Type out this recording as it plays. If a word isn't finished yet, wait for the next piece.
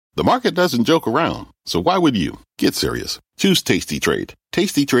The market doesn't joke around, so why would you? Get serious. Choose Tasty Trade.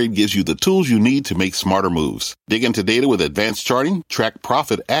 Tasty Trade gives you the tools you need to make smarter moves. Dig into data with advanced charting, track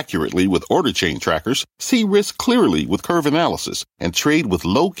profit accurately with order chain trackers, see risk clearly with curve analysis, and trade with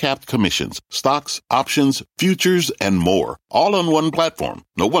low-capped commissions, stocks, options, futures, and more. All on one platform.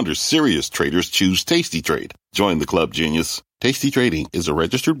 No wonder serious traders choose Tasty Trade. Join the club, genius. Tasty Trading is a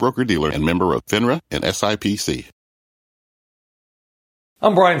registered broker-dealer and member of FINRA and SIPC.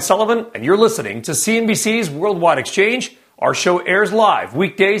 I'm Brian Sullivan, and you're listening to CNBC's Worldwide Exchange. Our show airs live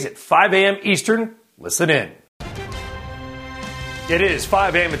weekdays at 5 a.m. Eastern. Listen in. It is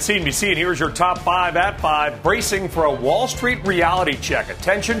 5 a.m. at CNBC, and here's your top 5 at 5. Bracing for a Wall Street reality check.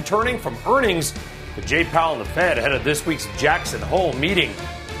 Attention turning from earnings to Jay Powell and the Fed ahead of this week's Jackson Hole meeting.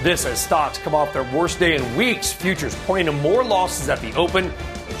 This as stocks come off their worst day in weeks. Futures pointing to more losses at the open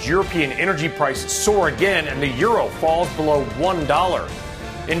as European energy prices soar again and the euro falls below $1.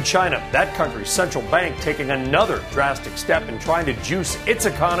 In China, that country's central bank taking another drastic step in trying to juice its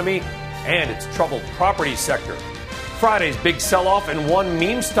economy and its troubled property sector. Friday's big sell-off and one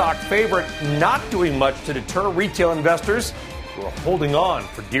meme stock favorite not doing much to deter retail investors who are holding on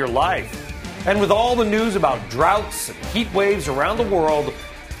for dear life. And with all the news about droughts and heat waves around the world,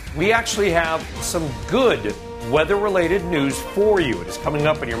 we actually have some good weather-related news for you. It is coming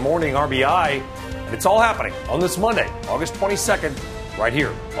up in your morning RBI, and it's all happening on this Monday, August 22nd, right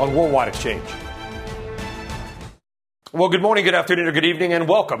here on Worldwide Exchange. Well, good morning, good afternoon, or good evening, and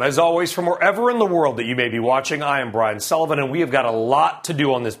welcome, as always, from wherever in the world that you may be watching. I am Brian Sullivan, and we have got a lot to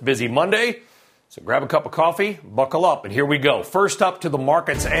do on this busy Monday. So grab a cup of coffee, buckle up, and here we go. First up to the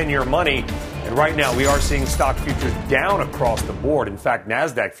markets and your money. And right now, we are seeing stock futures down across the board. In fact,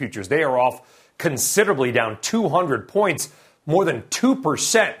 NASDAQ futures, they are off considerably, down 200 points, more than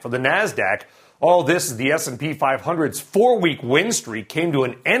 2% for the NASDAQ. All this is the S&P 500's 4-week win streak came to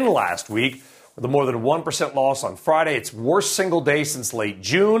an end last week with a more than 1% loss on Friday. Its worst single day since late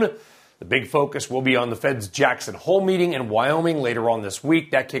June. The big focus will be on the Fed's Jackson Hole meeting in Wyoming later on this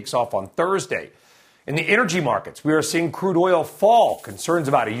week. That kicks off on Thursday. In the energy markets, we are seeing crude oil fall. Concerns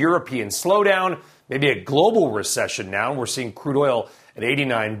about a European slowdown, maybe a global recession now. We're seeing crude oil at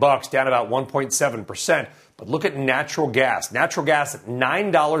 $89, down about 1.7%. But look at natural gas. Natural gas at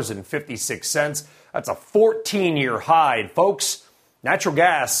 $9.56. That's a 14-year high. Folks, natural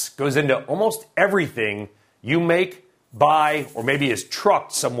gas goes into almost everything you make, buy, or maybe is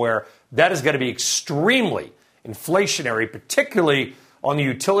trucked somewhere. That is going to be extremely inflationary, particularly on the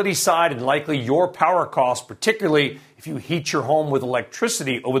utility side and likely your power costs, particularly if you heat your home with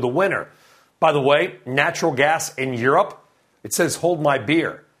electricity over the winter. By the way, natural gas in Europe, it says hold my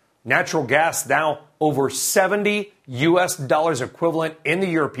beer. Natural gas now over $70 equivalent in the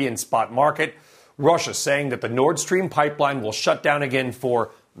European spot market. Russia saying that the Nord Stream pipeline will shut down again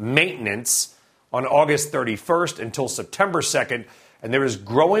for maintenance on August 31st until September 2nd. And there is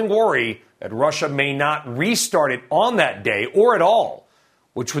growing worry that Russia may not restart it on that day or at all,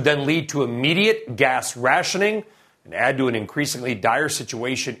 which would then lead to immediate gas rationing and add to an increasingly dire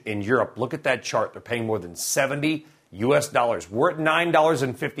situation in Europe. Look at that chart. They're paying more than $70. We're at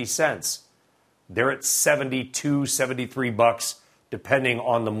 $9.50. They're at $72, $73, depending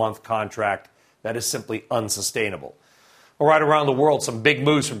on the month contract. That is simply unsustainable. All right, around the world, some big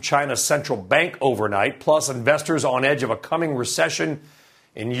moves from China's central bank overnight, plus investors on edge of a coming recession.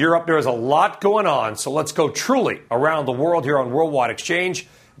 In Europe, there is a lot going on, so let's go truly around the world here on Worldwide Exchange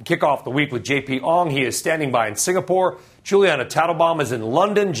and kick off the week with JP Ong. He is standing by in Singapore. Juliana Tattlebaum is in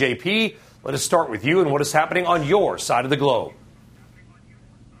London. JP, let us start with you and what is happening on your side of the globe.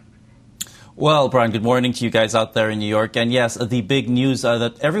 Well, Brian, good morning to you guys out there in New York. And yes, the big news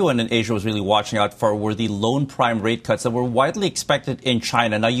that everyone in Asia was really watching out for were the loan prime rate cuts that were widely expected in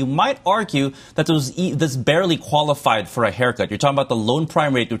China. Now, you might argue that this barely qualified for a haircut. You're talking about the loan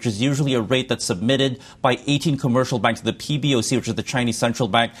prime rate, which is usually a rate that's submitted by 18 commercial banks to the PBOC, which is the Chinese central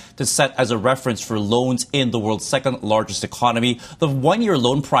bank, to set as a reference for loans in the world's second largest economy. The one-year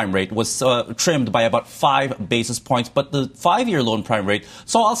loan prime rate was trimmed by about 5 basis points, but the 5-year loan prime rate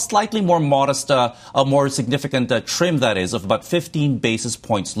saw a slightly more modest, a more significant trim, that is, of about 15 basis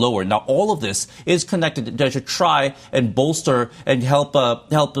points lower. Now, all of this is connected to try and bolster and help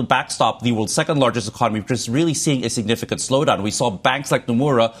backstop the world's second largest economy, which is really seeing a significant slowdown. We saw banks like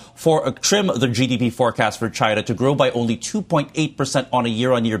Nomura trim the GDP forecast for China to grow by only 2.8% on a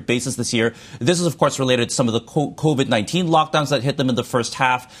year-on-year basis this year. This is, of course, related to some of the COVID-19 lockdowns that hit them in the first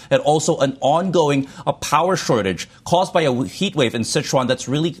half, and also an ongoing power shortage caused by a heat wave in Sichuan that's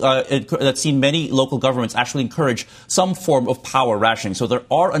really that's seen many local governments actually encourage some form of power rationing. So there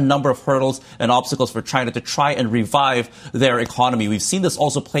are a number of hurdles and obstacles for China to try and revive their economy. We've seen this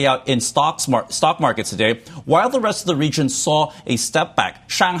also play out in stock markets today. While the rest of the region saw a step back,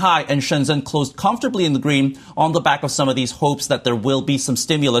 Shanghai and Shenzhen closed comfortably in the green on the back of some of these hopes that there will be some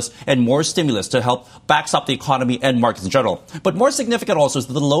stimulus and more stimulus to help backstop the economy and markets in general. But more significant also is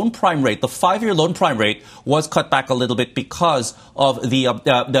that the loan prime rate, the 5-year loan prime rate, was cut back a little bit because of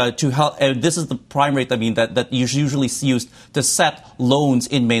this is the prime rate, that is usually used to set loans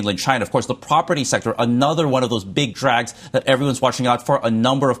in mainland China. Of course, the property sector, another one of those big drags that everyone's watching out for, a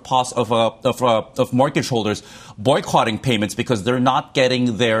number of mortgage holders boycotting payments because they're not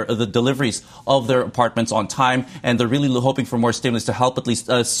getting the deliveries of their apartments on time, and they're really hoping for more stimulus to help at least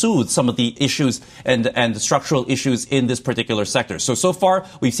soothe some of the issues and the structural issues in this particular sector. So far,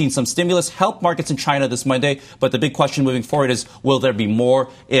 we've seen some stimulus help markets in China this Monday, but the big question moving forward is, will there be more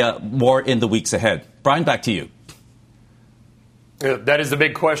in the weeks ahead? Brian, back to you. That is the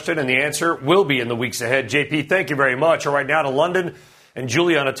big question, and the answer will be in the weeks ahead. JP, thank you very much. All right, now to London and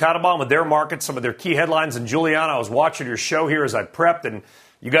Juliana Tatelbaum with their markets, some of their key headlines. And Juliana, I was watching your show here as I prepped, and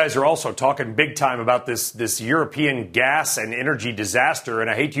you guys are also talking big time about this European gas and energy disaster. And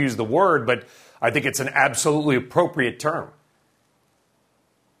I hate to use the word, but I think it's an absolutely appropriate term.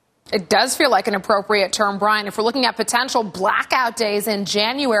 It does feel like an appropriate term, Brian, if we're looking at potential blackout days in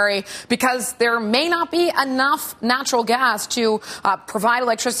January, because there may not be enough natural gas to provide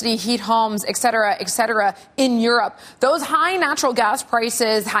electricity, heat homes, et cetera, in Europe. Those high natural gas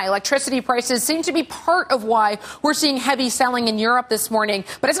prices, high electricity prices seem to be part of why we're seeing heavy selling in Europe this morning.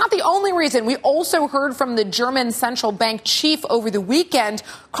 But it's not the only reason. We also heard from the German central bank chief over the weekend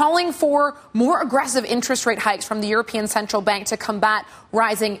calling for more aggressive interest rate hikes from the European Central Bank to combat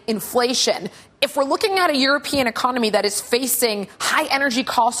rising inflation. If we're looking at a European economy that is facing high energy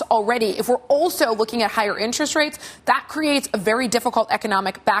costs already, if we're also looking at higher interest rates, that creates a very difficult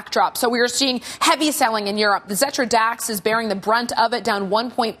economic backdrop. So we are seeing heavy selling in Europe. The Xetra DAX is bearing the brunt of it, down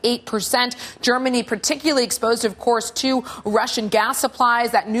 1.8%. Germany particularly exposed, of course, to Russian gas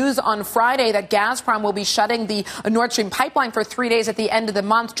supplies. That news on Friday that Gazprom will be shutting the Nord Stream pipeline for 3 days at the end of the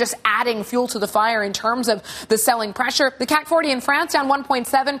month, just adding fuel to the fire in terms of the selling pressure. The CAC 40 in France down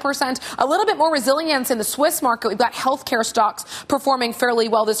 1.7%. A little bit more resilience in the Swiss market. We've got healthcare stocks performing fairly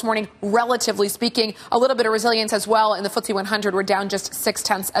well this morning, relatively speaking. A little bit of resilience as well in the FTSE 100. We're down just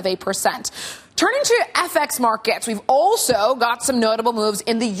 0.6%. Turning to FX markets, we've also got some notable moves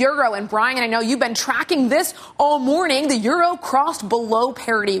in the euro. And Brian, I know you've been tracking this all morning. The euro crossed below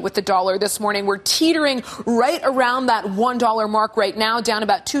parity with the dollar this morning. We're teetering right around that $1 mark right now, down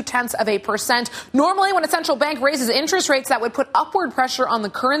about 0.2%. Normally, when a central bank raises interest rates, that would put upward pressure on the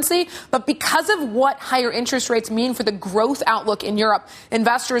currency. But because of what higher interest rates mean for the growth outlook in Europe,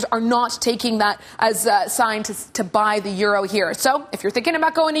 investors are not taking that as a sign to buy the euro here. So if you're thinking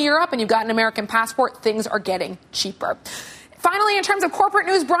about going to Europe and you've got an American passport, things are getting cheaper. Finally, in terms of corporate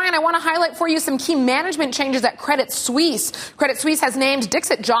news, Brian, I want to highlight for you some key management changes at Credit Suisse. Credit Suisse has named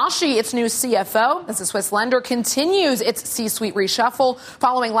Dixit Joshi its new CFO as the Swiss lender continues its C-suite reshuffle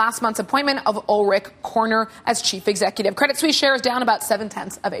following last month's appointment of Ulrich Korner as chief executive. Credit Suisse shares down about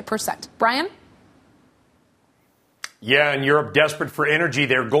 0.7%. Brian? Yeah, and Europe desperate for energy.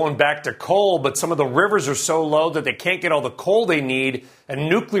 They're going back to coal, but some of the rivers are so low that they can't get all the coal they need, and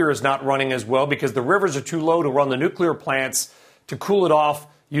nuclear is not running as well because the rivers are too low to run the nuclear plants to cool it off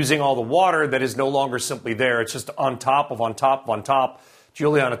using all the water that is no longer simply there. It's just on top of on top of on top.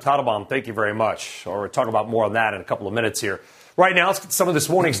 Juliana Tatelbaum, thank you very much. We'll talk about more on that in a couple of minutes here. Right now, let's get some of this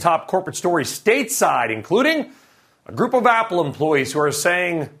morning's top corporate stories stateside, including a group of Apple employees who are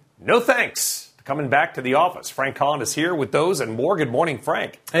saying no thanks coming back to the office. Frank Holland is here with those and more. Good morning,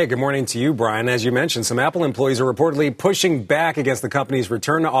 Frank. Hey, good morning to you, Brian. As you mentioned, some Apple employees are reportedly pushing back against the company's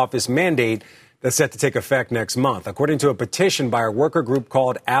return to office mandate that's set to take effect next month. According to a petition by a worker group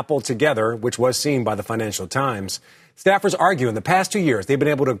called Apple Together, which was seen by the Financial Times, staffers argue in the past 2 years they've been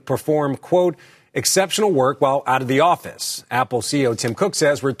able to perform, quote, exceptional work while out of the office. Apple CEO Tim Cook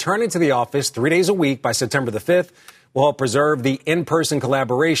says returning to the office 3 days a week by September the 5th will help preserve the in-person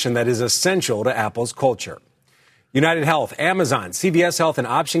collaboration that is essential to Apple's culture. United Health, Amazon, CVS Health, and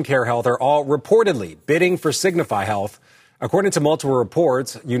Option Care Health are all reportedly bidding for Signify Health. According to multiple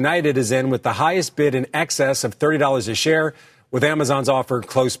reports, United is in with the highest bid in excess of $30 a share, with Amazon's offer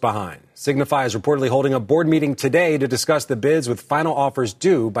close behind. Signify is reportedly holding a board meeting today to discuss the bids, with final offers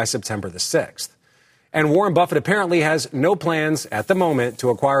due by September the 6th. And Warren Buffett apparently has no plans at the moment to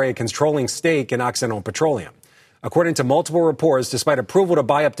acquire a controlling stake in Occidental Petroleum. According to multiple reports, despite approval to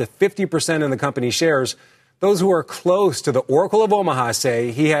buy up to 50% in the company's shares, Those who are close to the Oracle of Omaha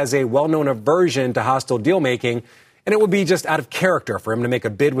say he has a well-known aversion to hostile deal-making, and it would be just out of character for him to make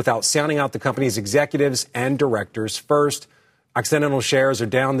a bid without sounding out the company's executives and directors first. Occidental shares are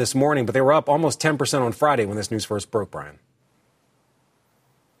down this morning, but they were up almost 10% on Friday when this news first broke, Brian.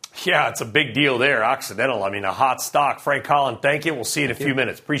 Yeah, it's a big deal there. Occidental, a hot stock. Frank Collin, thank you. We'll see you in a few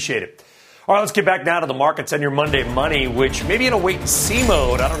minutes. Appreciate it. All right, let's get back now to the markets and your Monday money, which maybe in a wait-and-see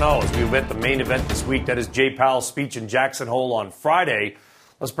mode. I don't know, as we went the main event this week. That is Jay Powell's speech in Jackson Hole on Friday.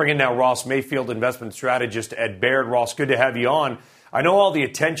 Let's bring in now Ross Mayfield, investment strategist at Baird. Ross, good to have you on. I know all the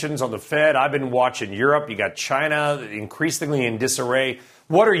attention's on the Fed. I've been watching Europe. You got China increasingly in disarray.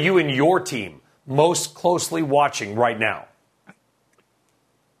 What are you and your team most closely watching right now?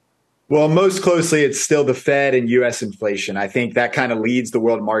 Well, most closely, it's still the Fed and U.S. inflation. I think that kind of leads the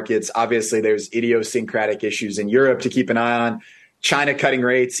world markets. Obviously, there's idiosyncratic issues in Europe to keep an eye on. China cutting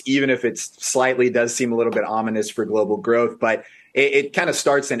rates, even if it's slightly, does seem a little bit ominous for global growth. But it kind of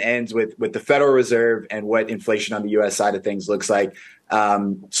starts and ends with the Federal Reserve and what inflation on the U.S. side of things looks like.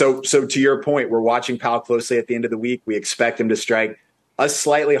 So to your point, we're watching Powell closely at the end of the week. We expect him to strike a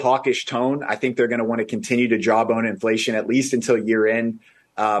slightly hawkish tone. I think they're going to want to continue to jawbone inflation at least until year end.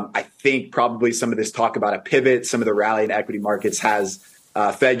 I think probably some of this talk about a pivot, some of the rally in equity markets has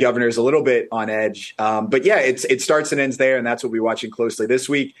Fed governors a little bit on edge. But yeah, it starts and ends there, and that's what we're watching closely this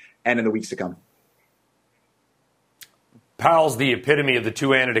week and in the weeks to come. Powell's the epitome of the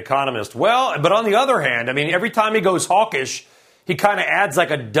two-handed economist. Well, but on the other hand, every time he goes hawkish, he kind of adds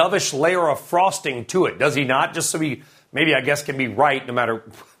like a dovish layer of frosting to it, does he not? Just so he maybe, I guess, can be right no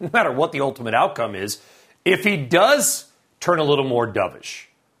matter what the ultimate outcome is. If he does turn a little more dovish,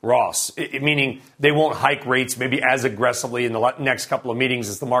 Ross, meaning they won't hike rates maybe as aggressively in the next couple of meetings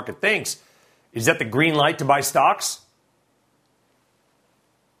as the market thinks, is that the green light to buy stocks?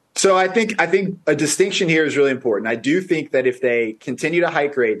 So I think a distinction here is really important. I do think that if they continue to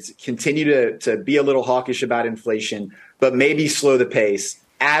hike rates, continue to be a little hawkish about inflation, but maybe slow the pace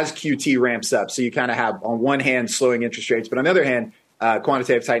as QT ramps up. So you kind of have on one hand slowing interest rates, but on the other hand,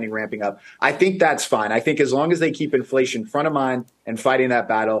 quantitative tightening ramping up. I think that's fine. I think as long as they keep inflation front of mind and fighting that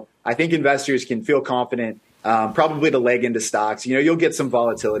battle, I think investors can feel confident, probably to leg into stocks. You'll get some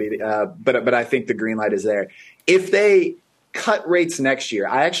volatility, but I think the green light is there. If they cut rates next year,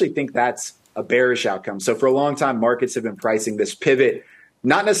 I actually think that's a bearish outcome. So for a long time, markets have been pricing this pivot,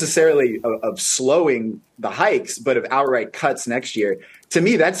 not necessarily of slowing the hikes, but of outright cuts next year. To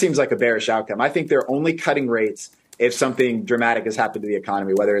me, that seems like a bearish outcome. I think they're only cutting rates if something dramatic has happened to the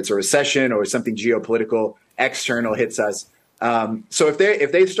economy, whether it's a recession or something geopolitical external hits us. So if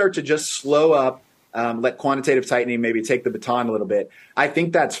they start to just slow up, let quantitative tightening maybe take the baton a little bit, I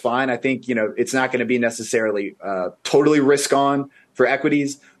think that's fine. I think, it's not going to be necessarily totally risk on for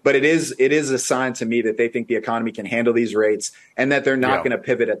equities, but it is a sign to me that they think the economy can handle these rates and that they're not going to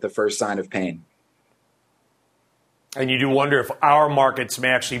pivot at the first sign of pain. And you do wonder if our markets may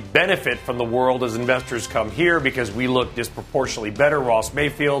actually benefit from the world as investors come here because we look disproportionately better. Ross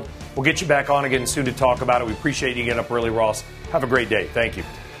Mayfield, we'll get you back on again soon to talk about it. We appreciate you getting up early, Ross. Have a great day. Thank you.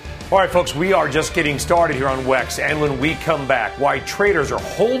 All right, folks, we are just getting started here on WEX. And when we come back, why traders are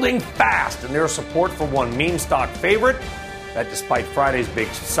holding fast in their support for one meme stock favorite. That despite Friday's big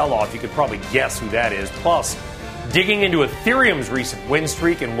sell-off, you could probably guess who that is. Plus, digging into Ethereum's recent win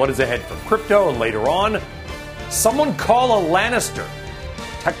streak and what is ahead for crypto. And later on, someone call a Lannister.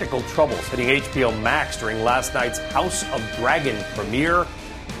 Technical troubles hitting HBO Max during last night's House of Dragon premiere. A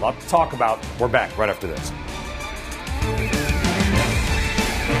lot to talk about. We're back right after this.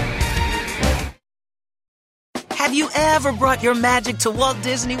 Have you ever brought your magic to Walt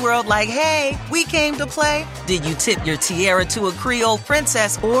Disney World like, hey, we came to play? Did you tip your tiara to a Creole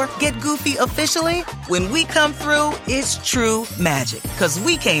princess or get goofy officially? When we come through, it's true magic, because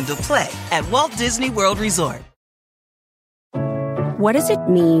we came to play at Walt Disney World Resort. What does it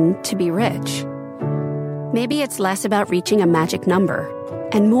mean to be rich? Maybe it's less about reaching a magic number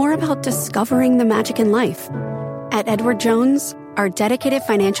and more about discovering the magic in life. At Edward Jones, our dedicated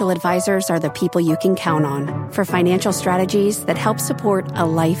financial advisors are the people you can count on for financial strategies that help support a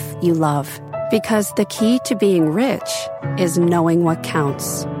life you love. Because the key to being rich is knowing what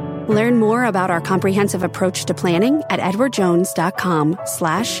counts. Learn more about our comprehensive approach to planning at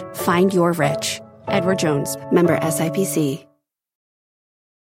edwardjones.com/findyourrich. Edward Jones, member SIPC.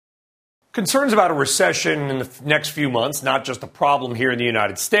 Concerns about a recession in the next few months, not just a problem here in the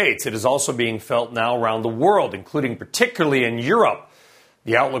United States. It is also being felt now around the world, including particularly in Europe.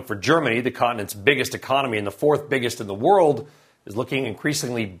 The outlook for Germany, the continent's biggest economy and the fourth biggest in the world, is looking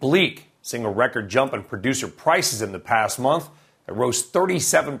increasingly bleak, seeing a record jump in producer prices in the past month that rose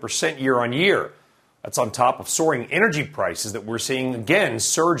 37% year on year. That's on top of soaring energy prices that we're seeing again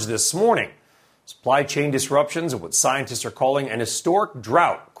surge this morning. Supply chain disruptions and what scientists are calling an historic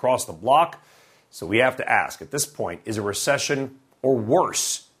drought across the bloc. So we have to ask, at this point, is a recession or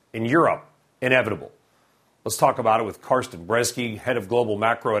worse in Europe inevitable? Let's talk about it with Carsten Bresky, head of global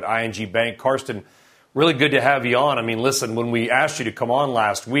macro at ING Bank. Carsten, really good to have you on. I mean, listen, when we asked you to come on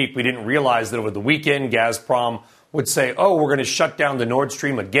last week, we didn't realize that over the weekend, Gazprom would say, oh, we're going to shut down the Nord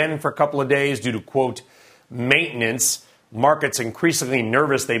Stream again for a couple of days due to, quote, maintenance. Markets increasingly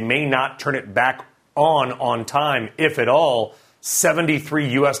nervous they may not turn it back on time, if at all.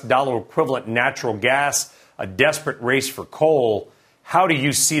 $73 equivalent natural gas, a desperate race for coal. How do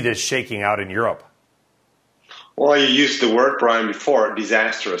you see this shaking out in Europe? Well, you used the word, Brian, before,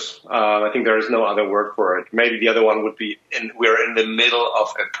 disastrous. I think there is no other word for it. Maybe the other one would be we're in the middle of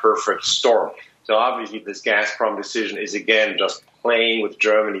a perfect storm. So obviously this Gazprom decision is, again, just playing with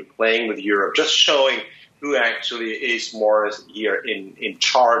Germany, playing with Europe, just showing who actually is more here in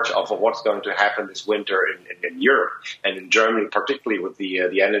charge of what's going to happen this winter in Europe and in Germany, particularly with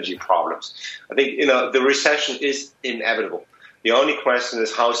the energy problems. I think, the recession is inevitable. The only question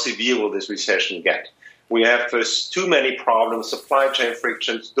is how severe will this recession get? We have too many problems, supply chain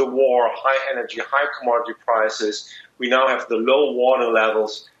frictions, the war, high energy, high commodity prices. We now have the low water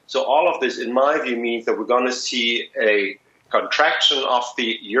levels. So all of this, in my view, means that we're going to see a contraction of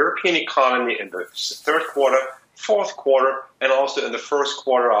the European economy in the third quarter, fourth quarter, and also in the first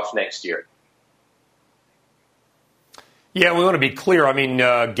quarter of next year. Yeah, we want to be clear. I mean,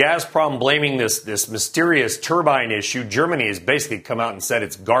 Gazprom blaming this mysterious turbine issue. Germany has basically come out and said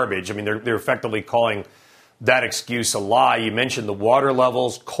it's garbage. I mean, they're effectively calling that excuse a lie. You mentioned the water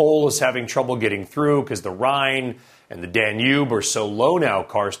levels. Coal is having trouble getting through because the Rhine and the Danube are so low now,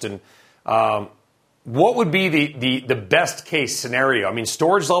 Carsten. What would be the best case scenario? I mean,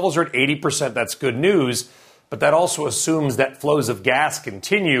 storage levels are at 80%. That's good news. But that also assumes that flows of gas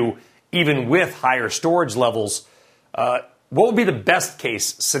continue even with higher storage levels. What would be the best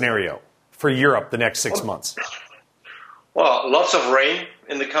case scenario for Europe the next 6 months? Well, lots of rain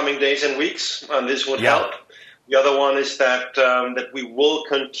in the coming days and weeks, and this would help. The other one is that we will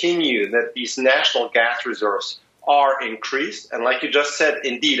continue, that these national gas reserves are increased. And like you just said,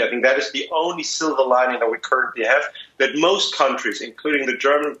 indeed, I think that is the only silver lining that we currently have, that most countries, including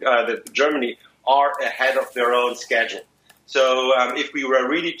Germany, are ahead of their own schedule. So if we were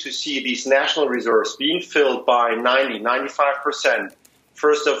really to see these national reserves being filled by 95%,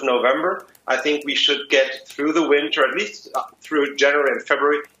 1st of November, I think we should get through the winter, at least through January and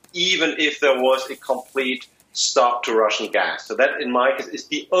February, even if there was a complete stop to Russian gas. So that, in my case, is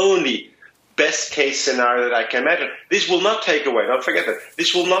the only best case scenario that I can imagine. This will not take away, don't forget that,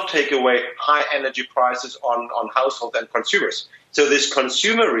 this will not take away high energy prices on households and consumers. So this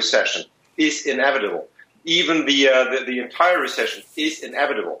consumer recession is inevitable. Even the entire recession is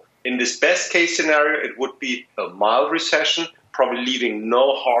inevitable. In this best case scenario, it would be a mild recession, probably leaving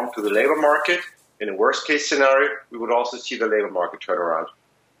no harm to the labor market. In a worst case scenario, we would also see the labor market turn around.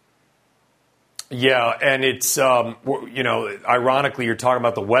 Yeah, and it's, ironically, you're talking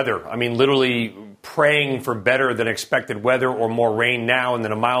about the weather. I mean, literally praying for better than expected weather or more rain now and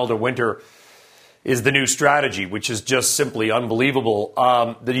then a milder winter is the new strategy, which is just simply unbelievable.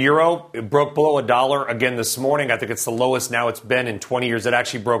 The euro, it broke below $1 again this morning. I think it's the lowest now it's been in 20 years. It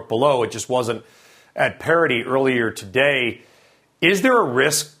actually broke below. It just wasn't at parity earlier today. Is there a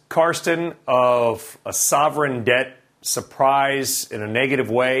risk, Carsten, of a sovereign debt surprise in a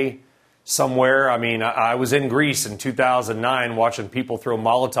negative way somewhere? I mean, I was in Greece in 2009 watching people throw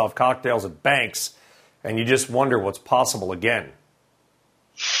Molotov cocktails at banks, and you just wonder what's possible again.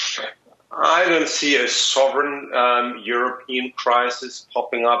 I don't see a sovereign European crisis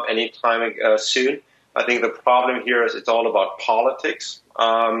popping up anytime soon. I think the problem here is it's all about politics,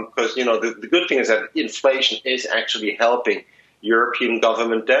 because, the good thing is that inflation is actually helping European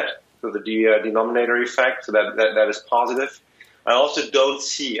government debt through the denominator effect, so that is positive. I also don't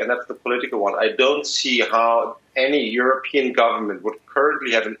see, and that's the political one, I don't see how any European government would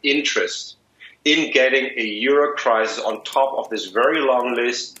currently have an interest in getting a euro crisis on top of this very long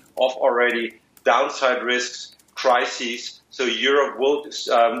list of already downside risks, crises. So Europe will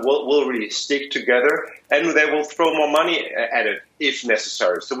really stick together, and they will throw more money at it if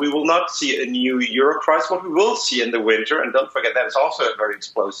necessary. So we will not see a new euro crisis. What we will see in the winter, and don't forget that is also very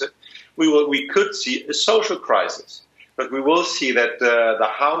explosive, we could see a social crisis. But we will see that the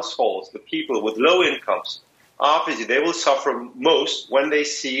households, the people with low incomes, obviously they will suffer most when they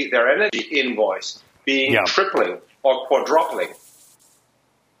see their energy invoice being tripling or quadrupling.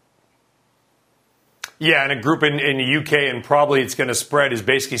 Yeah, and a group in the UK, and probably it's going to spread, is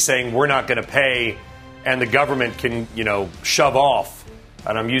basically saying we're not going to pay and the government can, shove off.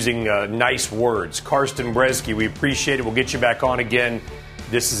 And I'm using nice words. Karsten Bresky, we appreciate it. We'll get you back on again.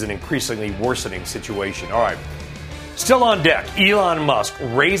 This is an increasingly worsening situation. All right. Still on deck, Elon Musk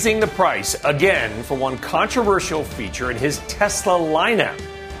raising the price again for one controversial feature in his Tesla lineup.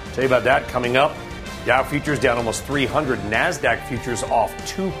 Tell you about that coming up. Dow futures down almost 300. NASDAQ futures off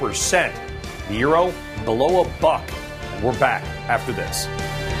 2%. The euro below $1. And we're back after this.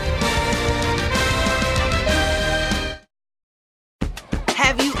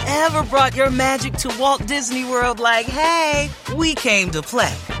 Have you ever brought your magic to Walt Disney World like, hey, we came to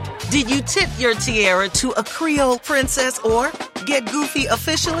play? Did you tip your tiara to a Creole princess or get goofy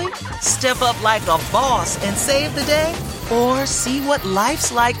officially? Step up like a boss and save the day? Or see what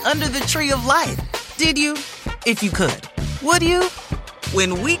life's like under the tree of life? Did you? If you could. Would you?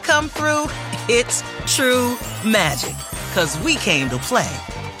 When we come through, it's true magic. 'Cause we came to play.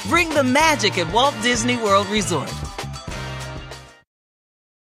 Bring the magic at Walt Disney World Resort.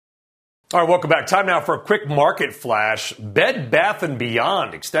 All right, welcome back. Time now for a quick market flash. Bed Bath &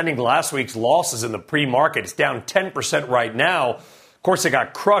 Beyond extending last week's losses in the pre-market. It's down 10% right now. Of course, it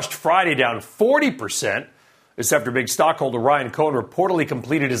got crushed Friday, down 40%. This after big stockholder Ryan Cohen reportedly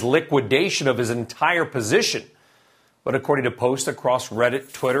completed his liquidation of his entire position. But according to posts across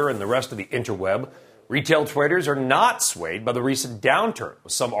Reddit, Twitter, and the rest of the interweb, retail traders are not swayed by the recent downturn,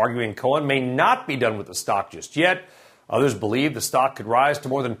 with some arguing Cohen may not be done with the stock just yet. Others believe the stock could rise to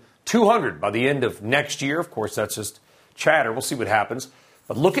more than 200 by the end of next year. Of course, that's just chatter. We'll see what happens.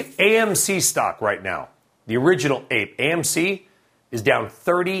 But look at AMC stock right now. The original ape, AMC, is down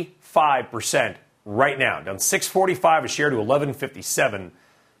 35% right now. Down $6.45 a share to $11.57.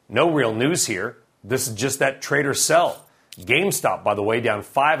 No real news here. This is just that trader sell. GameStop, by the way, down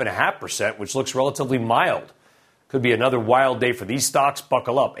 5.5%, which looks relatively mild. Could be another wild day for these stocks.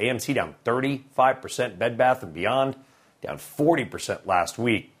 Buckle up. AMC down 35%. Bed Bath & Beyond down 40% last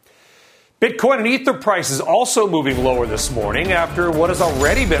week. Bitcoin and Ether prices also moving lower this morning after what has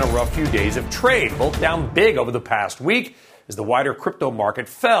already been a rough few days of trade, both down big over the past week as the wider crypto market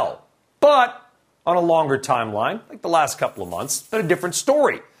fell. But on a longer timeline, like the last couple of months, but a different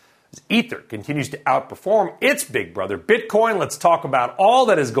story. As Ether continues to outperform its big brother, Bitcoin. Let's talk about all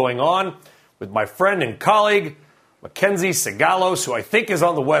that is going on with my friend and colleague, Mackenzie Sigalos, who I think is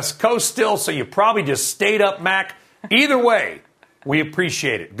on the West Coast still, so you probably just stayed up, Mac. Either way, we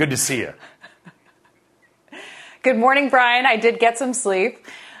appreciate it. Good to see you. Good morning, Brian. I did get some sleep.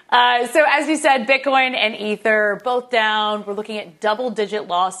 So as you said, Bitcoin and Ether both down. We're looking at double-digit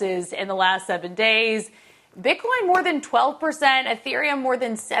losses in the last 7 days. Bitcoin more than 12%, Ethereum more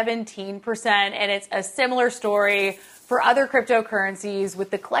than 17%, and it's a similar story for other cryptocurrencies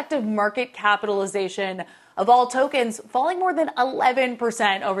with the collective market capitalization of all tokens falling more than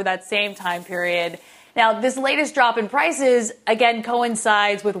 11% over that same time period. Now, this latest drop in prices, again,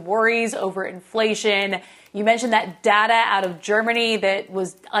 coincides with worries over inflation. You mentioned that data out of Germany that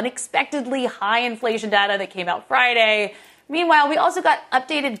was unexpectedly high inflation data that came out Friday. Meanwhile, we also got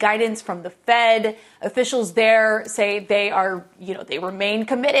updated guidance from the Fed. Officials there say they remain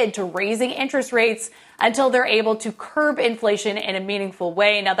committed to raising interest rates until they're able to curb inflation in a meaningful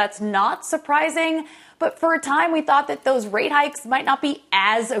way. Now, that's not surprising, but for a time we thought that those rate hikes might not be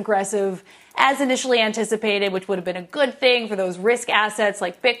as aggressive as initially anticipated, which would have been a good thing for those risk assets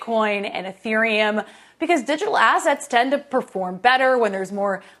like Bitcoin and Ethereum, because digital assets tend to perform better when there's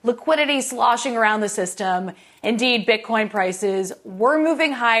more liquidity sloshing around the system. Indeed, Bitcoin prices were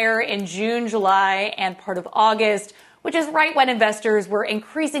moving higher in June, July, and part of August, which is right when investors were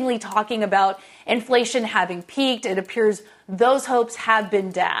increasingly talking about inflation having peaked. It appears those hopes have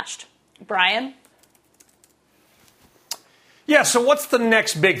been dashed. Brian? Yeah, so what's the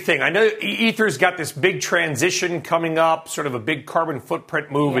next big thing? I know Ether's got this big transition coming up, sort of a big carbon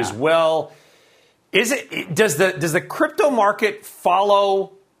footprint move as well. Does the crypto market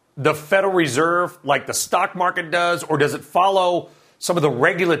follow the Federal Reserve like the stock market does, or does it follow some of the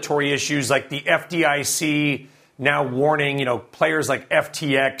regulatory issues like the FDIC now warning, players like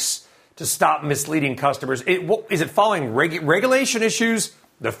FTX to stop misleading customers? Is it following regulation issues,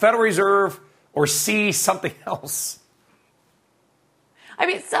 the Federal Reserve, or C, something else? I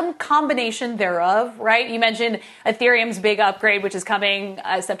mean, some combination thereof, right? You mentioned Ethereum's big upgrade, which is coming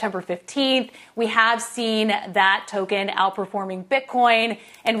September 15th. We have seen that token outperforming Bitcoin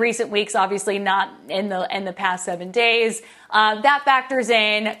in recent weeks, obviously not in the past 7 days. That factors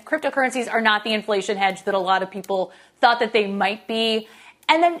in. Cryptocurrencies are not the inflation hedge that a lot of people thought that they might be.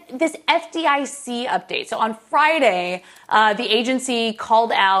 And then this FDIC update. So on Friday, the agency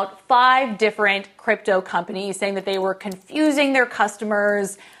called out 5 different crypto companies saying that they were confusing their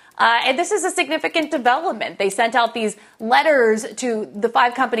customers. And this is a significant development. They sent out these letters to the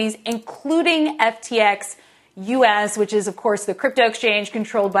 5 companies, including FTX US, which is, of course, the crypto exchange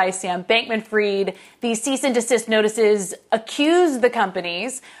controlled by Sam Bankman-Fried. These cease and desist notices accuse the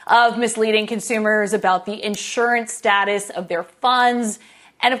companies of misleading consumers about the insurance status of their funds.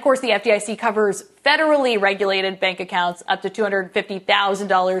 And, of course, the FDIC covers federally regulated bank accounts up to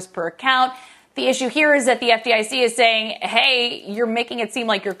 $250,000 per account. The issue here is that the FDIC is saying, hey, you're making it seem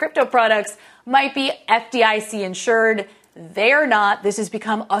like your crypto products might be FDIC insured. They are not. This has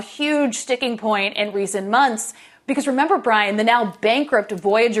become a huge sticking point in recent months. Because remember, Brian, the now bankrupt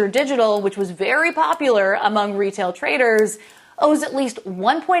Voyager Digital, which was very popular among retail traders, owes at least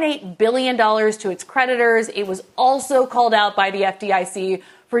 $1.8 billion to its creditors. It was also called out by the FDIC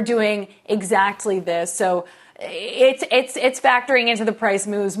for doing exactly this. So it's factoring into the price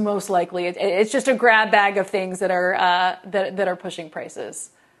moves most likely. It's just a grab bag of things that are pushing prices.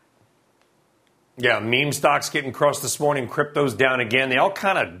 Yeah, meme stocks getting crushed this morning. Crypto's down again. They all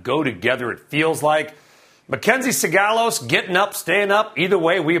kind of go together, it feels like. Mackenzie Sigalos getting up, staying up. Either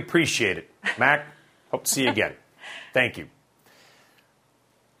way, we appreciate it. Mac, hope to see you again. Thank you.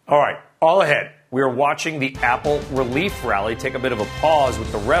 All right, all ahead. We are watching the Apple relief rally take a bit of a pause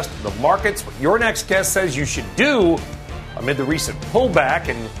with the rest of the markets. What your next guest says you should do amid the recent pullback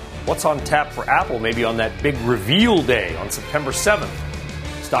and what's on tap for Apple maybe on that big reveal day on September 7th.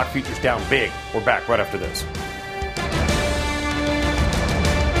 Stock futures down big. We're back right after this.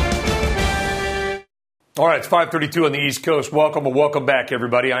 All right, it's 5:32 on the East Coast. Welcome back,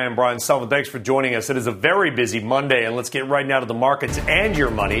 everybody. I am Brian Sullivan. Thanks for joining us. It is a very busy Monday, and let's get right now to the markets and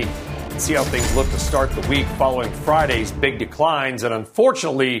your money and see how things look to start the week following Friday's big declines. And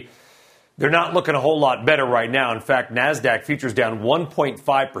unfortunately, they're not looking a whole lot better right now. In fact, NASDAQ futures down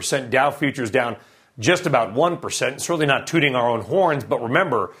 1.5%, Dow futures down just about 1%. It's really not tooting our own horns, but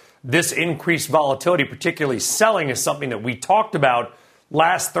remember, this increased volatility, particularly selling, is something that we talked about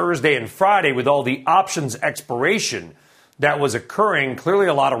last Thursday and Friday with all the options expiration that was occurring. Clearly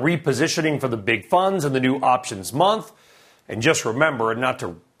a lot of repositioning for the big funds in the new options month. And just remember, not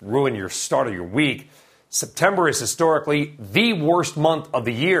to ruin your start of your week, September is historically the worst month of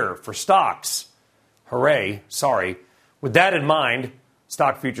the year for stocks. Hooray, sorry. With that in mind,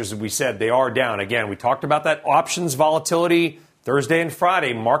 stock futures, as we said, they are down. Again, we talked about that options volatility Thursday and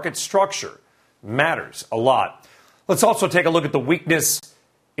Friday. Market structure matters a lot. Let's also take a look at the weakness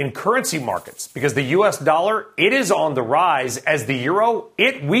in currency markets because the U.S. dollar, it is on the rise as the euro,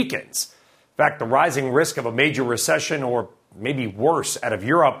 it weakens. In fact, the rising risk of a major recession or maybe worse out of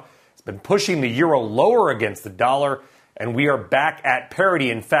Europe has been pushing the euro lower against the dollar, and we are back at parity.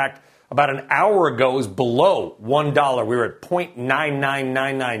 In fact, about an hour ago, it was below $1. We were at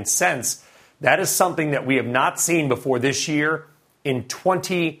 0.9999 cents. That is something that we have not seen before this year in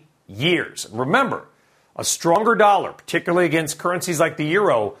 20 years. Remember, a stronger dollar, particularly against currencies like the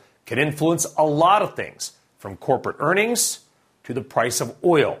euro, can influence a lot of things, from corporate earnings to the price of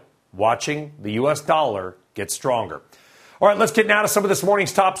oil. Watching the U.S. dollar get stronger. All right, let's get now to some of this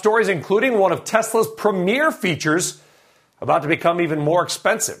morning's top stories, including one of Tesla's premier features about to become even more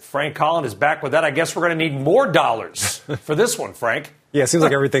expensive. Frank Collin is back with that. I guess we're going to need more dollars for this one, Frank. Yeah, it seems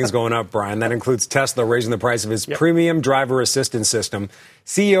like everything's going up, Brian. That includes Tesla raising the price of his premium driver assistance system.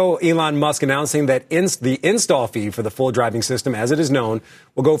 CEO Elon Musk announcing that the install fee for the full driving system, as it is known,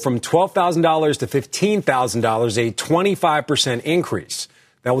 will go from $12,000 to $15,000, a 25% increase.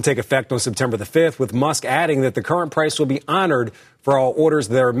 That will take effect on September the 5th, with Musk adding that the current price will be honored for all orders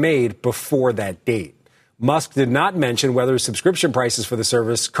that are made before that date. Musk did not mention whether subscription prices for the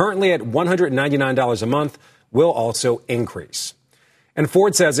service, currently at $199 a month, will also increase. And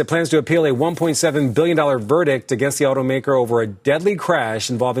Ford says it plans to appeal a $1.7 billion verdict against the automaker over a deadly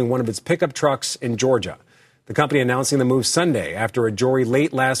crash involving one of its pickup trucks in Georgia. The company announcing the move Sunday after a jury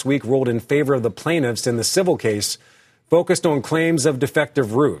late last week ruled in favor of the plaintiffs in the civil case focused on claims of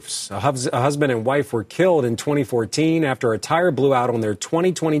defective roofs. A husband and wife were killed in 2014 after a tire blew out on their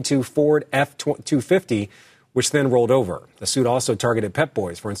 2022 Ford F-250, which then rolled over. The suit also targeted Pep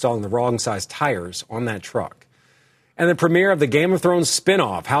Boys for installing the wrong size tires on that truck. And the premiere of the Game of Thrones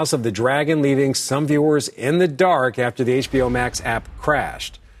spinoff, House of the Dragon, leaving some viewers in the dark after the HBO Max app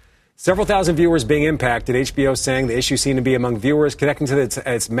crashed. Several thousand viewers being impacted, HBO saying the issue seemed to be among viewers connecting to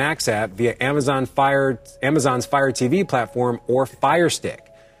its Max app via Amazon's Fire TV platform or Fire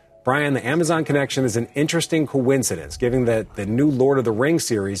Stick. Brian, the Amazon connection is an interesting coincidence, given that the new Lord of the Rings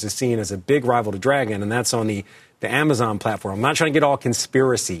series is seen as a big rival to Dragon, and that's on the Amazon platform. I'm not trying to get all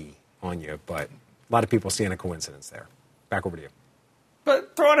conspiracy on you, but a lot of people seeing a coincidence there. Back over to you.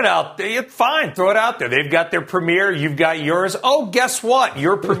 But throwing it out there, fine, throw it out there. They've got their premiere, you've got yours. Oh, guess what?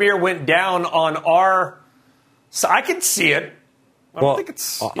 Your premiere went down on our... So I can see it. I don't think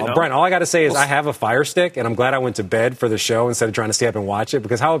it's, Brian, all I got to say is I have a Fire Stick, and I'm glad I went to bed for the show instead of trying to stay up and watch it,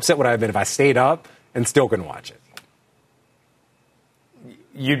 because how upset would I have been if I stayed up and still couldn't watch it?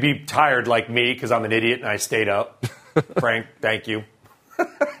 You'd be tired like me because I'm an idiot and I stayed up. Frank, thank you.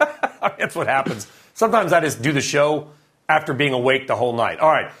 That's what happens. Sometimes I just do the show after being awake the whole night. All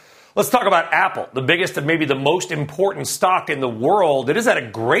right, let's talk about Apple, the biggest and maybe the most important stock in the world. It has had a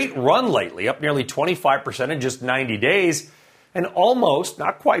great run lately, up nearly 25% in just 90 days, and almost,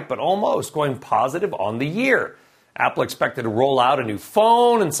 not quite, but almost going positive on the year. Apple expected to roll out a new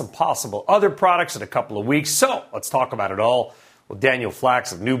phone and some possible other products in a couple of weeks. So let's talk about it all with Daniel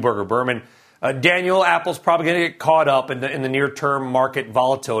Flax of Neuberger Berman. Daniel, Apple's probably going to get caught up in the near-term market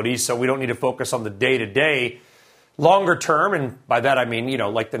volatility, so we don't need to focus on the day-to-day. Longer term, and by that I mean,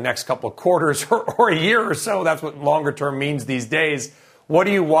 like the next couple of quarters or a year or so, that's what longer term means these days. What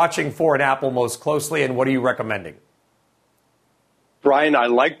are you watching for in Apple most closely, and what are you recommending? Brian, I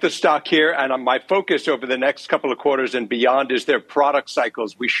like the stock here, and my focus over the next couple of quarters and beyond is their product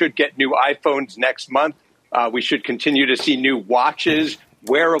cycles. We should get new iPhones next month. We should continue to see new watches.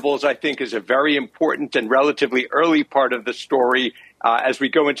 Wearables, I think, is a very important and relatively early part of the story. As we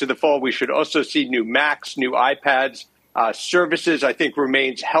go into the fall, we should also see new Macs, new iPads. Services, I think,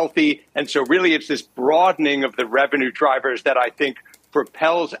 remains healthy. And so really it's this broadening of the revenue drivers that I think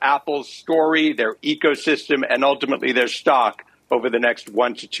propels Apple's story, their ecosystem, and ultimately their stock over the next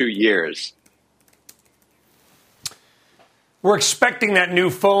 1 to 2 years. We're expecting that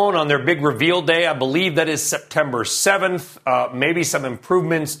new phone on their big reveal day. I believe that is September 7th. Maybe some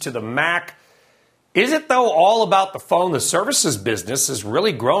improvements to the Mac. Is it, though, all about the phone? The services business has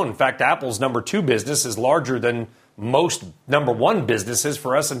really grown. In fact, Apple's number 2 business is larger than most number 1 businesses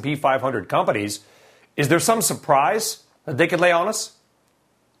for S&P 500 companies. Is there some surprise that they could lay on us?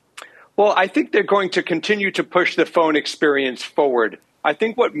 Well, I think they're going to continue to push the phone experience forward. I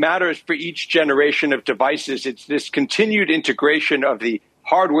think what matters for each generation of devices, it's this continued integration of the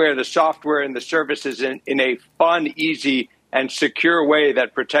hardware, the software, and the services in a fun, easy, and secure way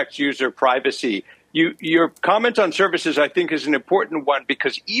that protects user privacy. Your comment on services, I think, is an important one,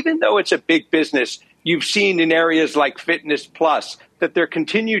 because even though it's a big business, you've seen in areas like Fitness Plus that they're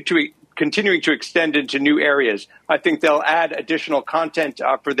continuing to extend into new areas. I think they'll add additional content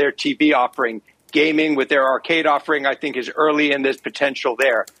for their TV offering. Gaming with their arcade offering, I think, is early, and there's potential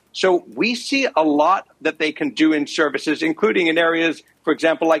there. So we see a lot that they can do in services, including in areas, for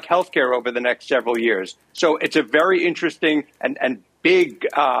example, like healthcare over the next several years. So it's a very interesting and big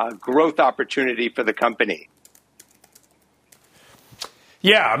growth opportunity for the company.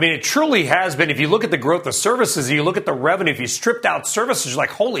 Yeah, I mean, it truly has been. If you look at the growth of services, you look at the revenue, if you stripped out services, you're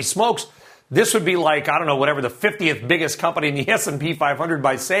like, holy smokes, this would be like, I don't know, whatever, the 50th biggest company in the S&P 500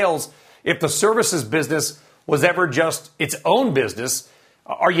 by sales. If the services business was ever just its own business,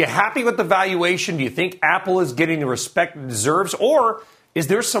 are you happy with the valuation? Do you think Apple is getting the respect it deserves? Or is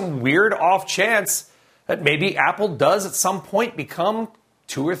there some weird off chance that maybe Apple does at some point become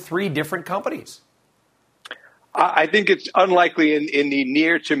 2 or 3 different companies? I think it's unlikely in the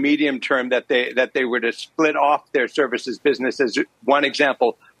near to medium term that they were to split off their services business, as one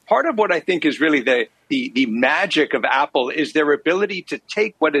example. Part of what I think is really the magic of Apple is their ability to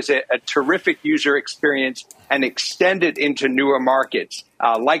take what is a terrific user experience and extend it into newer markets,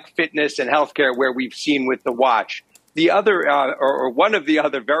 like fitness and healthcare, where we've seen with the watch. The other, or one of the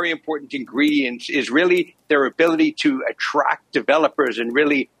other very important ingredients is really their ability to attract developers, and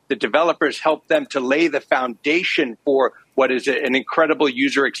really the developers help them to lay the foundation for what is an incredible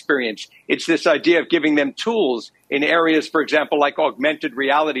user experience. It's this idea of giving them tools in areas, for example, like augmented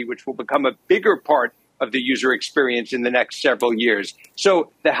reality, which will become a bigger part of the user experience in the next several years.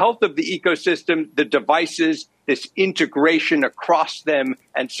 So the health of the ecosystem, the devices, this integration across them,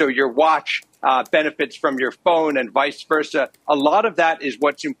 and so your watch benefits from your phone and vice versa. A lot of that is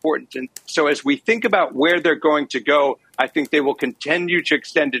what's important. And so as we think about where they're going to go, I think they will continue to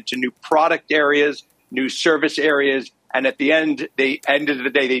extend it to new product areas, new service areas, and at the end of the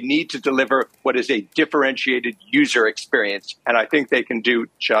day, they need to deliver what is a differentiated user experience. And I think they can do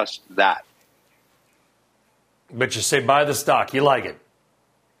just that. But you say buy the stock. You like it?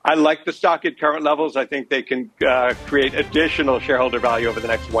 I like the stock at current levels. I think they can create additional shareholder value over the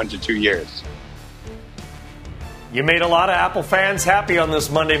next 1 to 2 years. You made a lot of Apple fans happy on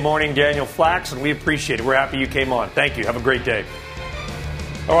this Monday morning, Daniel Flax, and we appreciate it. We're happy you came on. Thank you. Have a great day.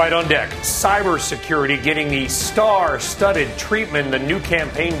 All right, on deck, cybersecurity getting the star-studded treatment. The new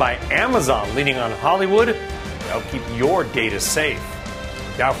campaign by Amazon leaning on Hollywood to help keep your data safe.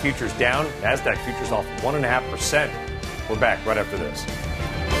 Dow futures down, NASDAQ futures off 1.5%. We're back right after this.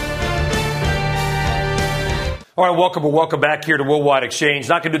 All right, welcome back here to Worldwide Exchange.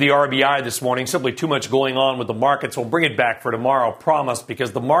 Not going to do the RBI this morning. Simply too much going on with the markets. We'll bring it back for tomorrow, promise,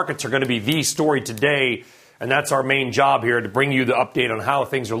 because the markets are going to be the story today. And that's our main job here, to bring you the update on how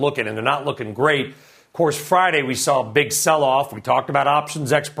things are looking. And they're not looking great. Of course, Friday we saw a big sell-off. We talked about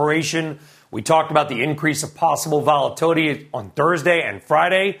options expiration. We talked about the increase of possible volatility on Thursday and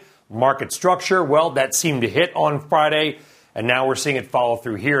Friday. Market structure, well, that seemed to hit on Friday. And now we're seeing it follow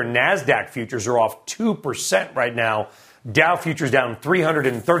through here. NASDAQ futures are off 2% right now. Dow futures down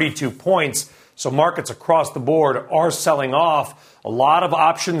 332 points. So markets across the board are selling off. A lot of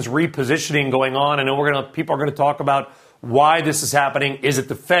options repositioning going on. I know people are going to talk about why this is happening. Is it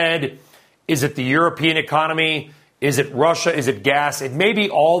the Fed? Is it the European economy? Is it Russia? Is it gas? It may be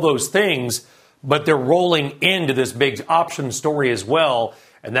all those things, but they're rolling into this big option story as well.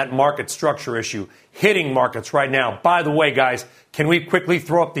 And that market structure issue hitting markets right now. By the way, guys, can we quickly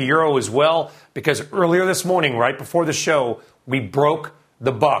throw up the euro as well? Because earlier this morning, right before the show, we broke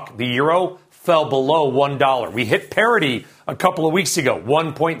the buck. The euro fell below $1. We hit parity a couple of weeks ago,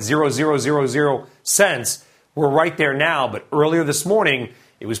 1.0000 cents. We're right there now, but earlier this morning,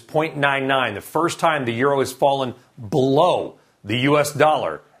 it was 0.99. The first time the euro has fallen below the U.S.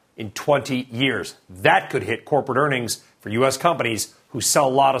 dollar in 20 years. That could hit corporate earnings for U.S. companies who sell a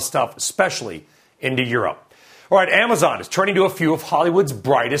lot of stuff, especially into Europe. All right, Amazon is turning to a few of Hollywood's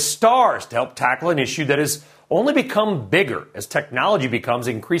brightest stars to help tackle an issue that has only become bigger as technology becomes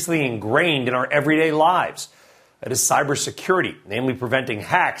increasingly ingrained in our everyday lives. That is cybersecurity, namely preventing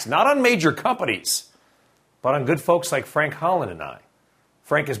hacks, not on major companies, but on good folks like Frank Holland and I.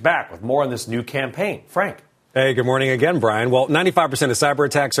 Frank is back with more on this new campaign. Frank. Hey, good morning again, Brian. Well, 95% of cyber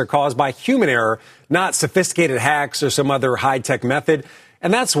attacks are caused by human error, not sophisticated hacks or some other high-tech method.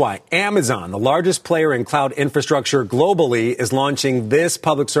 And that's why Amazon, the largest player in cloud infrastructure globally, is launching this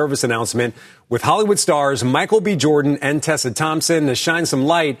public service announcement with Hollywood stars Michael B. Jordan and Tessa Thompson to shine some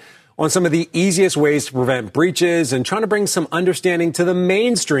light on some of the easiest ways to prevent breaches and trying to bring some understanding to the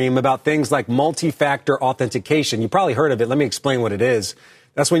mainstream about things like multi-factor authentication. You probably heard of it. Let me explain what it is.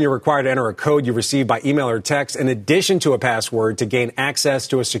 That's when you're required to enter a code you receive by email or text in addition to a password to gain access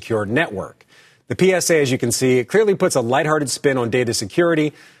to a secure network. The PSA, as you can see, it clearly puts a lighthearted spin on data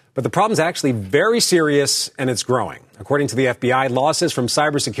security, but the problem is actually very serious and it's growing. According to the FBI, losses from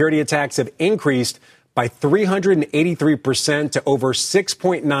cybersecurity attacks have increased by 383% to over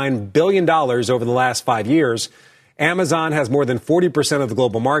 $6.9 billion over the last 5 years. Amazon has more than 40% of the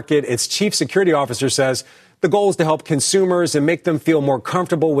global market. Its chief security officer says the goal is to help consumers and make them feel more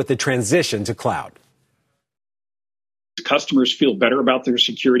comfortable with the transition to cloud. Customers feel better about their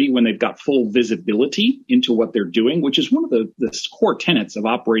security when they've got full visibility into what they're doing, which is one of the core tenets of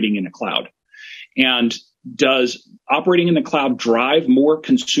operating in a cloud. And does operating in the cloud drive more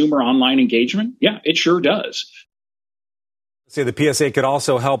consumer online engagement? Yeah, it sure does. So the PSA could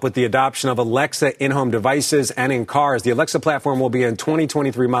also help with the adoption of Alexa in-home devices and in cars. The Alexa platform will be in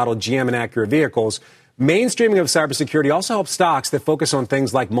 2023 model GM and Acura vehicles. Mainstreaming of cybersecurity also helps stocks that focus on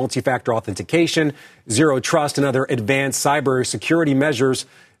things like multi-factor authentication, zero trust, and other advanced cybersecurity measures.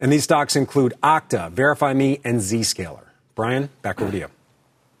 And these stocks include Okta, VerifyMe, and Zscaler. Brian, back over to you.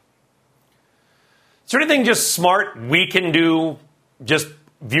 Is there anything just smart we can do, just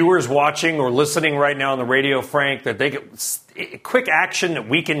viewers watching or listening right now on the radio, Frank, that they get quick action that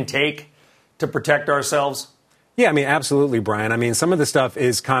we can take to protect ourselves? Yeah, I mean, absolutely, Brian. I mean, some of the stuff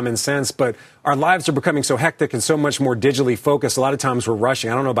is common sense, but our lives are becoming so hectic and so much more digitally focused. A lot of times we're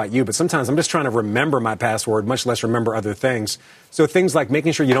rushing. I don't know about you, but sometimes I'm just trying to remember my password, much less remember other things. So things like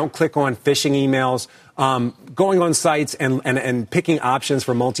making sure you don't click on phishing emails, going on sites and picking options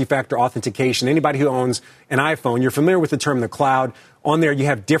for multi-factor authentication. Anybody who owns an iPhone, you're familiar with the term the cloud. On there, you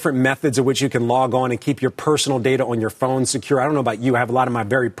have different methods of which you can log on and keep your personal data on your phone secure. I don't know about you. I have a lot of my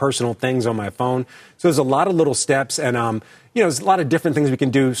very personal things on my phone. So there's a lot of little steps and, there's a lot of different things we can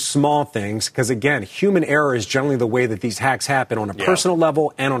do, small things, because, again, human error is generally the way that these hacks happen on a personal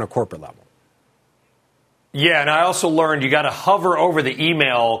level and on a corporate level. Yeah, and I also learned you got to hover over the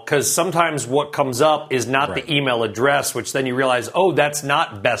email because sometimes what comes up is not the email address, which then you realize, oh, that's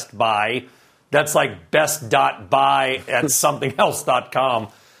not Best Buy. That's like best.buy at somethingelse.com.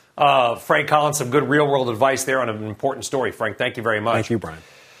 Frank Collins, some good real-world advice there on an important story. Frank, thank you very much. Thank you, Brian.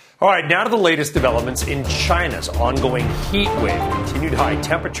 All right, now to the latest developments in China's ongoing heat wave. Continued high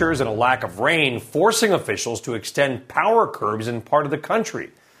temperatures and a lack of rain forcing officials to extend power curbs in part of the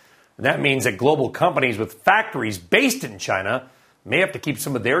country. And that means that global companies with factories based in China may have to keep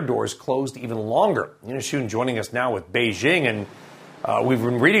some of their doors closed even longer. Nina Shun joining us now with Beijing. And We've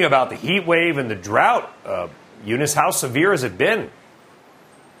been reading about the heat wave and the drought. Eunice, how severe has it been?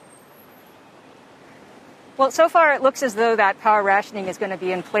 Well, so far it looks as though that power rationing is going to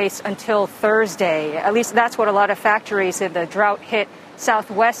be in place until Thursday. At least that's what a lot of factories in the drought-hit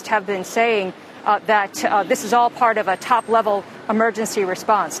Southwest have been saying, that this is all part of a top-level emergency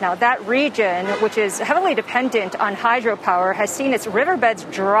response. Now, that region, which is heavily dependent on hydropower, has seen its riverbeds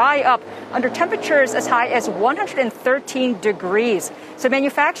dry up under temperatures as high as 113 degrees. So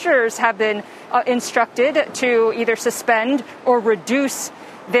manufacturers have been instructed to either suspend or reduce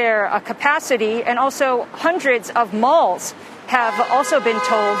their capacity, and also hundreds of malls have also been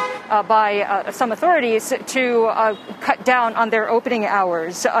told by some authorities to cut down on their opening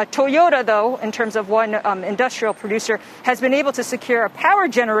hours. Toyota, though, in terms of one industrial producer, has been able to secure a power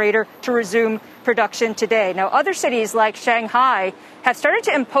generator to resume production today. Now, other cities like Shanghai have started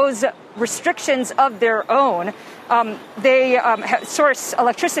to impose restrictions of their own. They source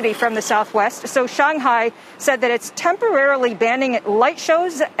electricity from the Southwest. So Shanghai said that it's temporarily banning light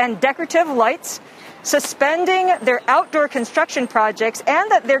shows and decorative lights, suspending their outdoor construction projects,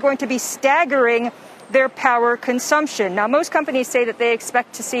 and that they're going to be staggering their power consumption. Now, most companies say that they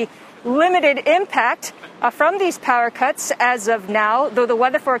expect to see limited impact from these power cuts as of now, though the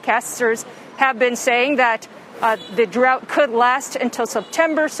weather forecasters have been saying that the drought could last until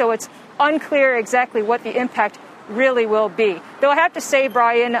September, so it's unclear exactly what the impact really will be. Though I have to say,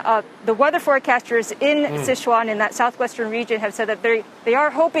 Brian, the weather forecasters in Sichuan, in that southwestern region, have said that they are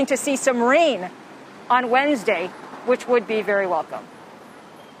hoping to see some rain on Wednesday, which would be very welcome.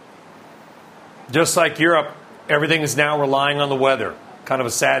 Just like Europe, everything is now relying on the weather. Kind of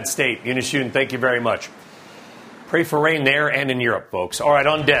a sad state. Eunice Yoon, thank you very much. Pray for rain there and in Europe, folks. All right,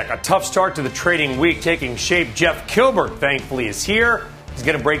 on deck, a tough start to the trading week taking shape. Jeff Kilburg, thankfully, is here. He's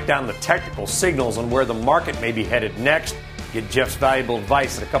going to break down the technical signals on where the market may be headed next. Get Jeff's valuable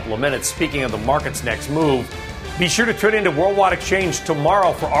advice in a couple of minutes. Speaking of the market's next move, be sure to tune into Worldwide Exchange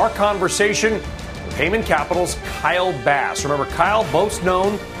tomorrow for our conversation with Heyman Capital's Kyle Bass. Remember, Kyle, most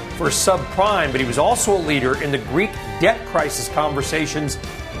known for subprime, but he was also a leader in the Greek debt crisis conversations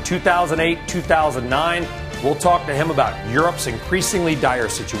in 2008, 2009. We'll talk to him about Europe's increasingly dire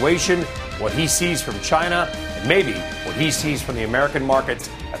situation, what he sees from China, and maybe what he sees from the American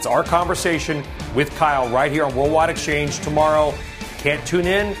markets. That's our conversation with Kyle right here on Worldwide Exchange tomorrow. Can't tune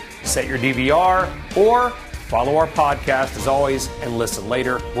in? Set your DVR or follow our podcast as always and listen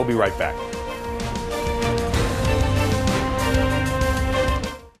later. We'll be right back.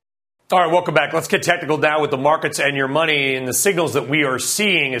 All right, welcome back. Let's get technical now with the markets and your money and the signals that we are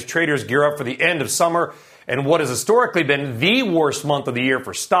seeing as traders gear up for the end of summer and what has historically been the worst month of the year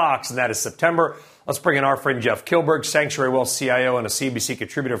for stocks, and that is September. Let's bring in our friend Jeff Kilburg, Sanctuary Wealth CIO and a CNBC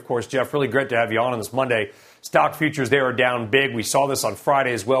contributor, of course. Jeff, really great to have you on this Monday. Stock futures, they are down big. We saw this on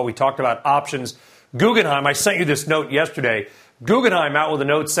Friday as well. We talked about options. Guggenheim, I sent you this note yesterday. Guggenheim out with a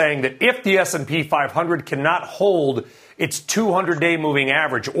note saying that if the S&P 500 cannot hold its 200-day moving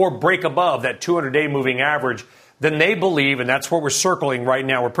average or break above that 200-day moving average, then they believe, and that's what we're circling right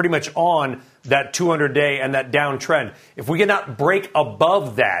now, we're pretty much on that 200-day and that downtrend. If we cannot break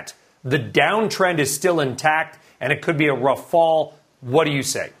above that, the downtrend is still intact, and it could be a rough fall. What do you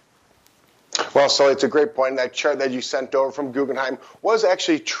say? Well, so it's a great point. That chart that you sent over from Guggenheim was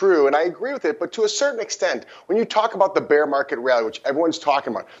actually true, and I agree with it. But to a certain extent, when you talk about the bear market rally, which everyone's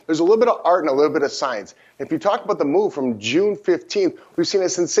talking about, there's a little bit of art and a little bit of science. If you talk about the move from June 15th, we've seen a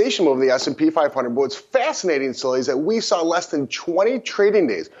sensational move of the S&P 500. But what's fascinating, Sully, is that we saw less than 20 trading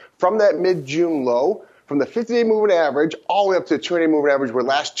days from that mid-June low, from the 50-day moving average all the way up to the 200-day moving average, where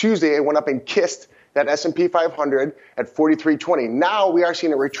last Tuesday it went up and kissed that S&P 500 at 4320. Now we are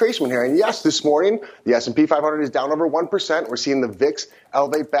seeing a retracement here. And yes, this morning, the S&P 500 is down over 1%. We're seeing the VIX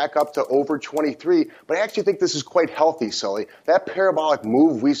elevate back up to over 23. But I actually think this is quite healthy, Sully. That parabolic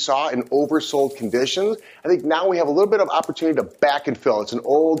move we saw in oversold conditions, I think now we have a little bit of opportunity to back and fill. It's an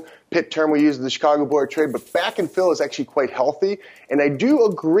old pit term we use in the Chicago Board of Trade, but back and fill is actually quite healthy. And I do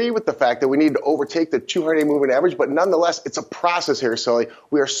agree with the fact that we need to overtake the 200-day moving average, but nonetheless, it's a process here, Sully.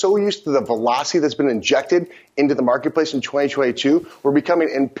 We are so used to the velocity that's been injected into the marketplace in 2022, we're becoming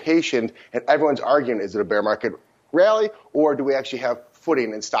impatient, and everyone's arguing, is it a bear market rally, or do we actually have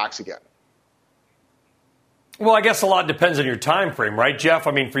footing in stocks again? Well, I guess a lot depends on your time frame, right, Jeff?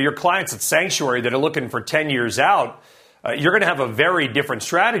 I mean, for your clients at Sanctuary that are looking for 10 years out, you're going to have a very different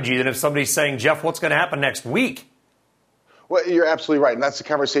strategy than if somebody's saying, Jeff, what's going to happen next week? Well, you're absolutely right. And that's the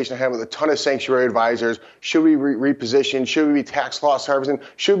conversation I had with a ton of sanctuary advisors. Should we reposition? Should we be tax loss harvesting?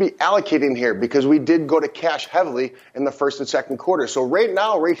 Should we be allocating here? Because we did go to cash heavily in the first and second quarter. So right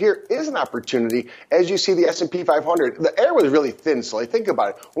now, right here is an opportunity. As you see the S&P 500, the air was really thin. So think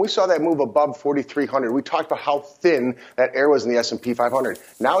about it. When we saw that move above 4,300, we talked about how thin that air was in the S&P 500.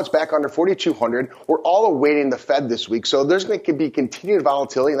 Now it's back under 4,200. We're all awaiting the Fed this week. So there's going to be continued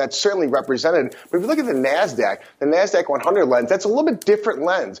volatility, and that's certainly represented. But if you look at the NASDAQ 100 lens, that's a little bit different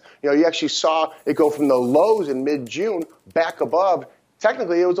lens. You actually saw it go from the lows in mid-June back above.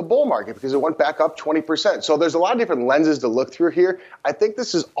 Technically, it was a bull market because it went back up 20%. So there's a lot of different lenses to look through here. I think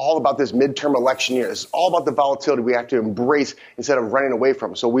this is all about this midterm election year. This is all about the volatility we have to embrace instead of running away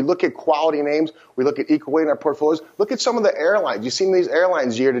from. So we look at quality names. We look at equal weight in our portfolios. Look at some of the airlines. You've seen these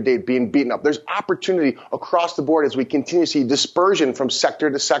airlines year to date being beaten up. There's opportunity across the board as we continue to see dispersion from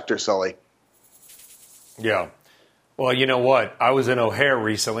sector to sector, Sully. Yeah. Well, you know what? I was in O'Hare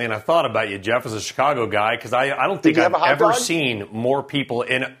recently, and I thought about you, Jeff, as a Chicago guy, because I don't think I've ever seen more people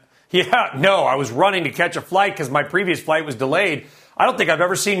in. Yeah, no, I was running to catch a flight because my previous flight was delayed. I don't think I've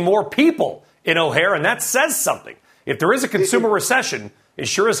ever seen more people in O'Hare, and that says something. If there is a consumer recession, it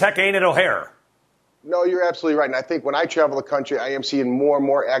sure as heck ain't at O'Hare. No, you're absolutely right. And I think when I travel the country, I am seeing more and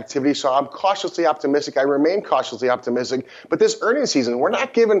more activity. So I'm cautiously optimistic. I remain cautiously optimistic. But this earnings season, we're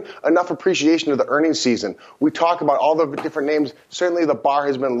not given enough appreciation to the earnings season. We talk about all the different names. Certainly the bar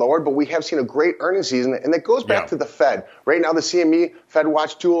has been lowered, but we have seen a great earnings season. And that goes back to the Fed. Right now, the CME Fed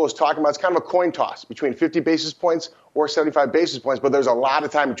Watch tool is talking about it's kind of a coin toss between 50 basis points or 75 basis points. But there's a lot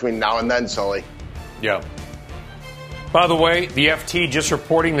of time between now and then, Sully. Yeah. By the way, the FT just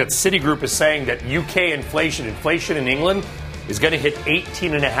reporting that Citigroup is saying that UK inflation in England is going to hit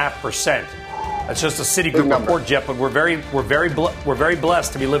 18.5%. That's just a Citigroup report, Jeff. But we're very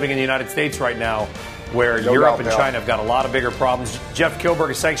blessed to be living in the United States right now, where Europe and China have got a lot of bigger problems. Jeff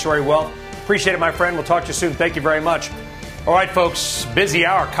Kilberg of Sanctuary Wealth. Appreciate it, my friend. We'll talk to you soon. Thank you very much. All right, folks. Busy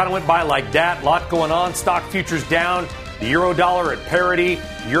hour. Kind of went by like that. A lot going on. Stock futures down. The euro dollar at parity.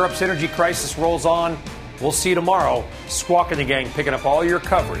 Europe's energy crisis rolls on. We'll see you tomorrow. Squawk and the gang picking up all your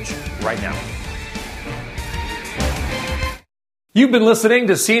coverage right now. You've been listening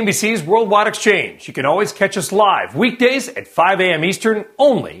to CNBC's Worldwide Exchange. You can always catch us live weekdays at 5 a.m. Eastern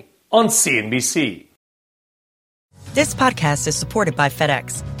only on CNBC. This podcast is supported by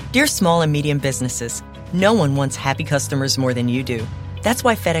FedEx. Dear small and medium businesses, no one wants happy customers more than you do. That's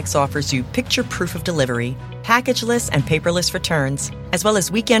why FedEx offers you picture proof of delivery, packageless and paperless returns, as well as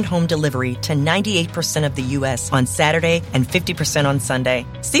weekend home delivery to 98% of the U.S. on Saturday and 50% on Sunday.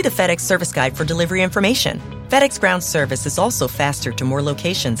 See the FedEx service guide for delivery information. FedEx Ground service is also faster to more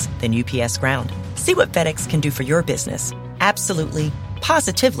locations than UPS Ground. See what FedEx can do for your business. Absolutely,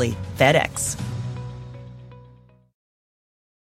 positively FedEx.